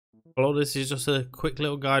Hello, this is just a quick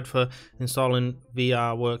little guide for installing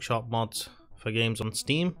VR workshop mods for games on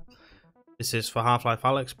Steam. This is for Half Life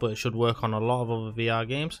Alyx, but it should work on a lot of other VR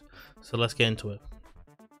games, so let's get into it.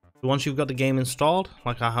 Once you've got the game installed,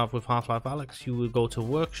 like I have with Half Life Alyx, you will go to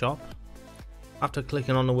Workshop. After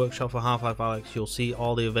clicking on the Workshop for Half Life Alyx, you'll see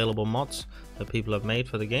all the available mods that people have made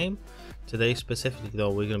for the game. Today specifically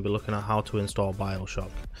though, we're going to be looking at how to install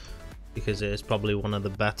Bioshock, because it is probably one of the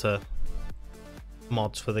better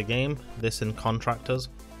mods for the game. This and Contractors.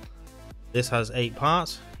 This has 8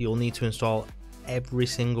 parts. You'll need to install every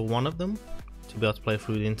single one of them to be able to play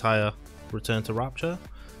through the entire Return to Rapture.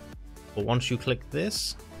 But once you click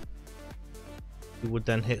this, you would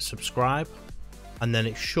then hit subscribe, and then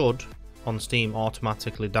it should on Steam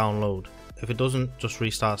automatically download. If it doesn't, just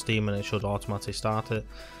restart Steam and it should automatically start it.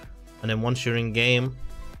 And then once you're in game,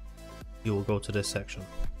 you will go to this section.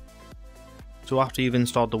 So after you've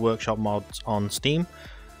installed the workshop mods on Steam,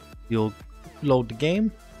 you'll load the game.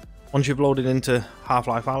 Once you've loaded into Half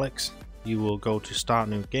Life Alyx, you will go to start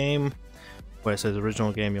new game. Where it says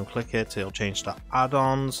original game, you'll click it, it'll change to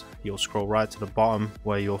add-ons. You'll scroll right to the bottom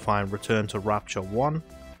where you'll find Return to Rapture 1.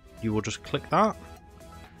 You will just click that,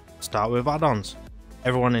 start with add-ons.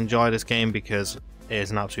 Everyone enjoy this game because it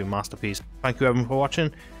is an absolute masterpiece. Thank you everyone for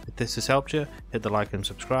watching. If this has helped you, hit the like and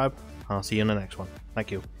subscribe, and I'll see you in the next one.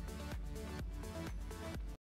 Thank you.